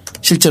거죠.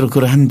 실제로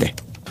그러한데.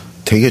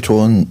 되게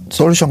좋은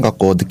솔루션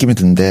같고 느낌이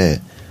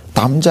드는데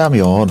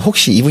남자면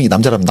혹시 이분이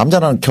남자라면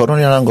남자는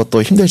결혼이라는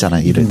것도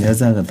힘들잖아요. 이런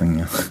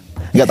여자거든요.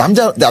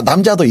 그러니까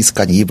남자도 있을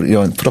거 아니에요.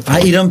 이런 프로파일. 아,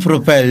 이런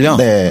프로파일요?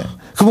 네.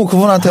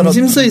 그분한테는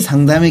황심소의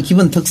상담의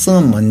기본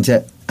특성은 뭔지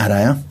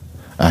알아요?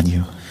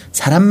 아니요.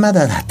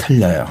 사람마다 다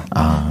틀려요.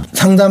 아.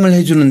 상담을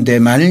해주는데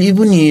만일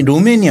이분이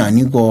로맨이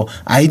아니고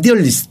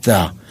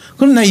아이디얼리스트다.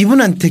 그럼 나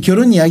이분한테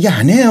결혼 이야기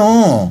안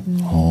해요.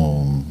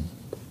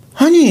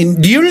 아니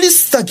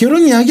리얼리스트다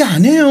결혼 이야기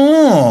안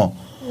해요.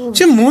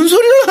 지금 뭔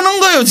소리를 하는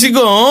거예요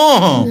지금.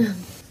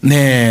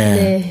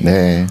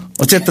 네.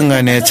 어쨌든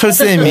간에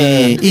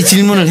철쌤이 이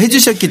질문을 해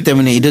주셨기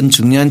때문에 이런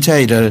중요한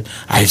차이를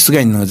알 수가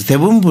있는 거죠.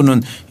 대부분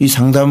분은 이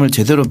상담을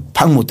제대로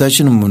파악 못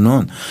하시는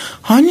분은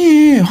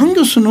아니 황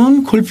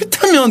교수는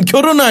걸핏하면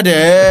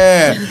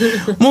결혼하래.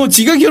 뭐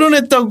지가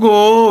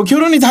결혼했다고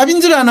결혼이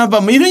답인 줄 아나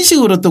봐. 뭐 이런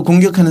식으로 또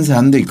공격하는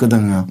사람도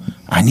있거든요.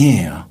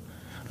 아니에요.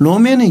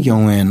 로맨의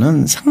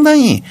경우에는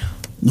상당히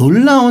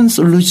놀라운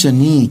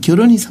솔루션이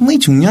결혼이 상당히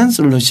중요한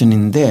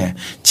솔루션인데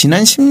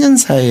지난 10년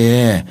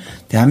사이에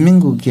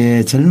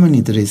대한민국의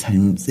젊은이들의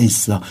삶에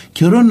있어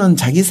결혼은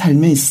자기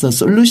삶에 있어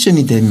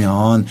솔루션이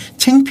되면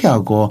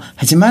창피하고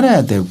하지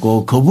말아야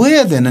되고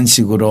거부해야 되는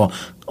식으로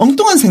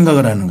엉뚱한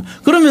생각을 하는 거예요.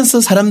 그러면서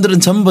사람들은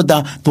전부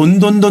다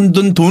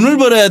돈을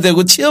벌어야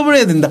되고 취업을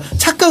해야 된다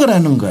착각을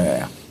하는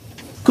거예요.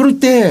 그럴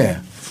때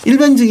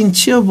일반적인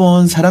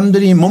취업은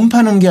사람들이 몸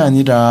파는 게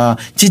아니라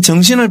지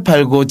정신을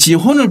팔고 지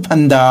혼을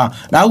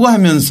판다라고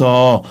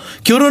하면서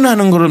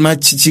결혼하는 거를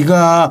마치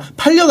지가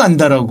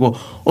팔려간다라고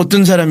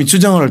어떤 사람이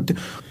주장을 할 때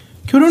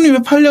결혼이 왜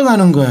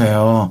팔려가는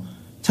거예요.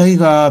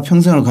 자기가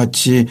평생을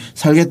같이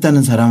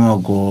살겠다는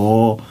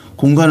사람하고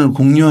공간을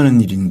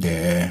공유하는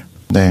일인데.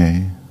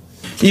 네.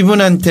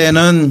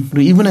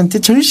 이분한테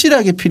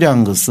절실하게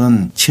필요한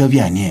것은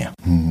취업이 아니에요.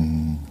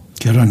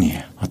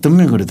 결혼이에요. 어떤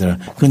분이 그러더라.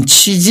 그건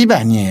취집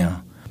아니에요.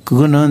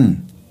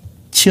 그거는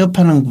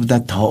취업하는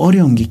것보다 더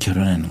어려운 게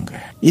결혼하는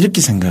거예요. 이렇게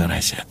생각을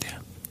하셔야 돼요.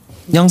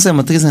 영쌤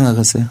어떻게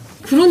생각하세요?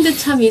 그런데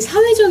참 이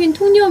사회적인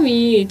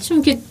통념이 좀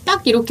이렇게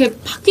딱 이렇게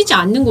바뀌지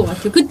않는 것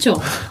같아요. 그렇죠?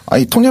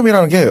 아니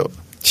통념이라는 게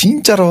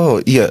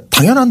진짜로 이게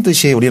당연한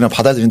듯이 우리는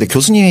받아들이는데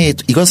교수님이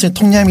이것은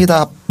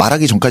통념이다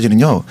말하기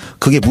전까지는요.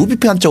 그게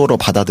무비판적으로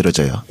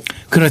받아들여져요.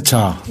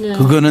 그렇죠. 네.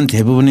 그거는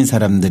대부분의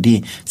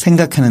사람들이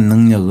생각하는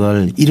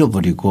능력을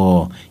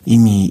잃어버리고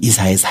이미 이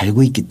사회에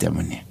살고 있기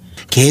때문에.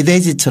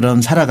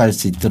 개돼지처럼 살아갈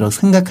수 있도록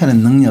생각하는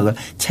능력을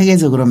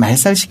체계적으로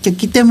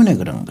말살시켰기 때문에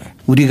그런 거예요.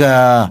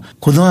 우리가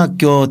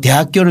고등학교,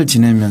 대학교를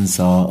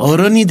지내면서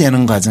어른이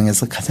되는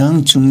과정에서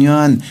가장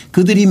중요한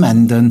그들이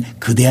만든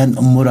거대한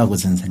업무라고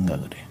저는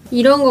생각을 해요.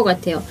 이런 것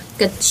같아요.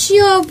 그러니까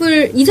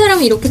취업을 이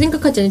사람은 이렇게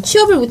생각하잖아요.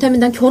 취업을 못하면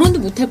난 결혼도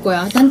못할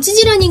거야. 난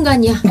찌질한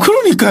인간이야.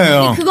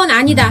 그러니까요. 그건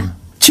아니다.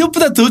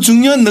 취업보다 더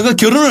중요한 너가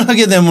결혼을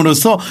하게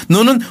됨으로써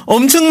너는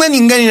엄청난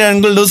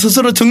인간이라는 걸 너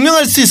스스로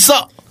증명할 수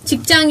있어.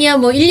 직장이야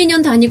뭐 1,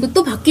 2년 다니고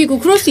또 바뀌고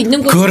그럴 수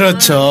있는 거죠.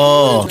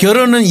 그렇죠.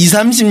 결혼은 2,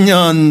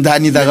 30년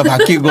다니다가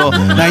바뀌고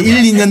나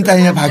 1, 2년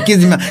다니다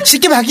바뀌지만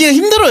쉽게 바뀌기가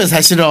힘들어요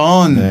사실은.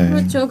 네.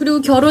 그렇죠.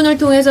 그리고 결혼을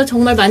통해서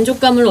정말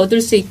만족감을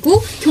얻을 수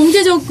있고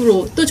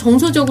경제적으로 또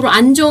정서적으로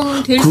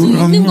안정될 수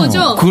있는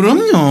거죠.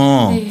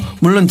 그럼요. 네.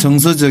 물론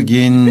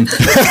정서적인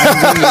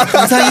안정이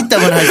항상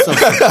있다고는 할 수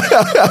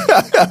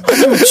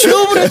없어요.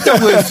 취업을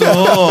했다고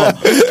해서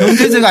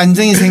경제적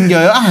안정이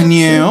생겨요?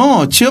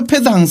 아니에요.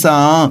 취업해도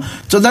항상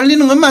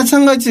쪼달리는 건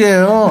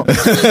마찬가지예요.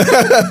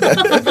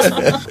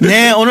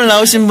 네, 오늘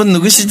나오신 분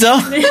누구시죠?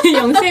 네,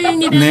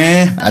 영쌤입니다.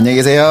 네, 안녕히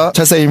계세요.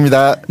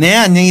 철쌤입니다. 네,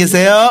 안녕히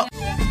계세요.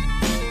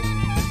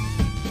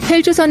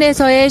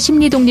 헬조선에서의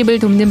심리 독립을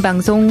돕는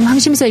방송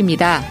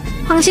황심소입니다.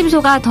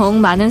 황심소가 더욱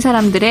많은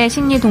사람들의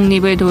심리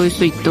독립을 도울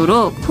수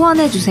있도록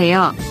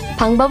후원해주세요.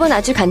 방법은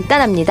아주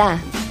간단합니다.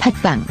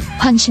 팟빵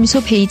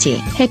황심소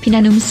페이지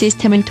해피나눔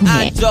시스템을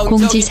통해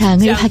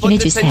공지사항을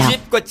확인해주세요.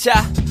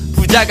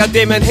 부자가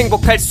되면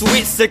행복할 수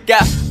있을까?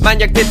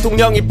 만약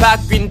대통령이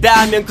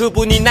바뀐다면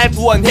그분이 날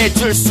구원해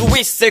줄 수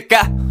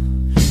있을까?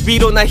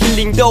 위로나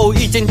힐링도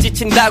이젠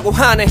지친다고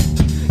하네.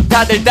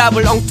 다들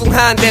답을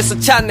엉뚱한 데서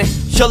찾네.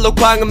 셜록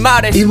황은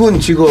말해 이분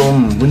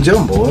지금 문제가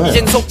뭐예요?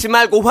 이젠 속지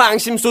말고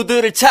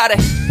황심소들을 차례.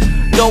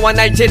 너와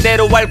날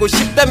제대로 알고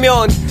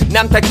싶다면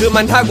남 탓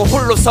그만하고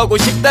홀로 서고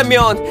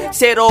싶다면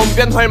새로운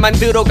변화를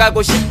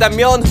만들어가고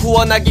싶다면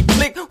후원하기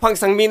클릭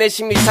황상민의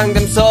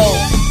심리상담소.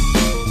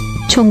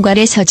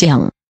 총괄의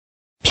서지영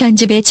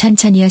편집의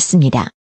천천이었습니다.